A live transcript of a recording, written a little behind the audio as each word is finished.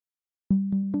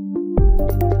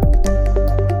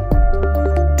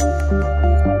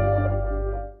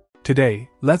Today,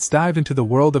 let's dive into the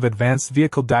world of advanced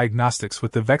vehicle diagnostics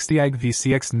with the VXDIAG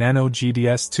VCX Nano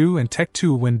GDS2 and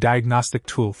Tech2Win diagnostic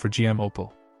tool for GM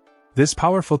OPEL. This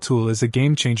powerful tool is a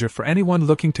game-changer for anyone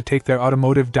looking to take their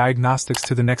automotive diagnostics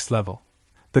to the next level.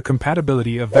 The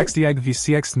compatibility of VXDIAG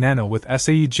VCX Nano with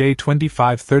SAE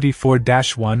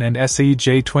J2534-1 and SAE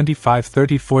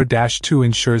J2534-2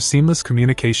 ensures seamless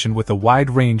communication with a wide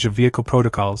range of vehicle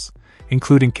protocols,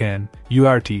 including CAN,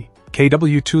 UART,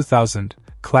 KW2000,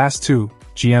 Class 2,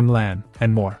 GM LAN,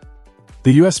 and more.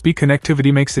 The USB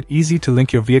connectivity makes it easy to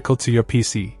link your vehicle to your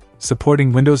PC,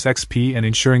 supporting Windows XP and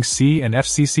ensuring C and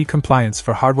FCC compliance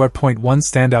for hardware. One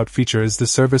standout feature is the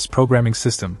Service Programming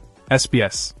System,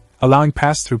 SBS, allowing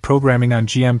pass-through programming on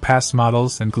GM Pass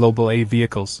models and Global A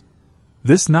vehicles.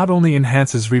 This not only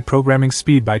enhances reprogramming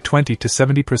speed by 20 to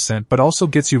 70% but also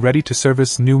gets you ready to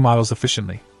service new models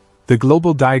efficiently. The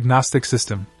Global Diagnostic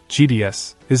System,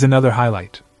 GDS, is another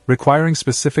highlight, requiring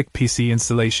specific PC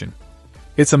installation.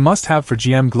 It's a must-have for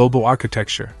GM Global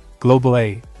Architecture, Global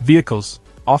A, vehicles,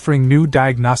 offering new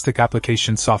diagnostic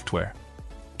application software.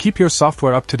 Keep your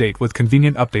software up to date with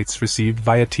convenient updates received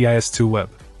via TIS2 Web.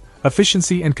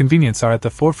 Efficiency and convenience are at the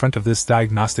forefront of this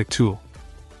diagnostic tool.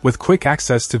 With quick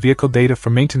access to vehicle data for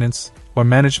maintenance or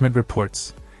management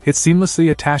reports, it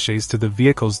seamlessly attaches to the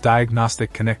vehicle's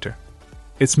diagnostic connector.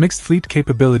 Its mixed fleet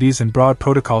capabilities and broad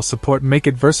protocol support make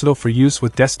it versatile for use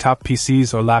with desktop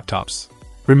PCs or laptops.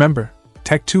 Remember,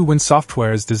 Tech2Win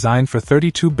software is designed for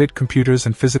 32-bit computers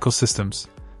and physical systems,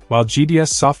 while GDS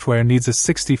software needs a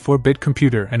 64-bit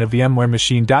computer and a VMware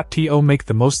machine. To make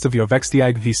the most of your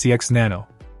VXDIAG VCX Nano,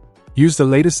 use the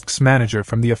latest XS Manager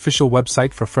from the official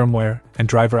website for firmware and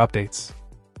driver updates.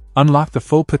 Unlock the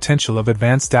full potential of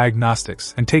advanced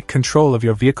diagnostics and take control of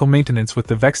your vehicle maintenance with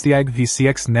the VXDIAG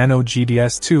VCX Nano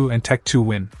GDS2 and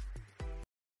Tech2Win.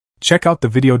 Check out the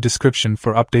video description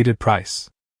for updated price.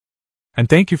 And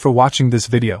thank you for watching this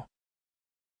video.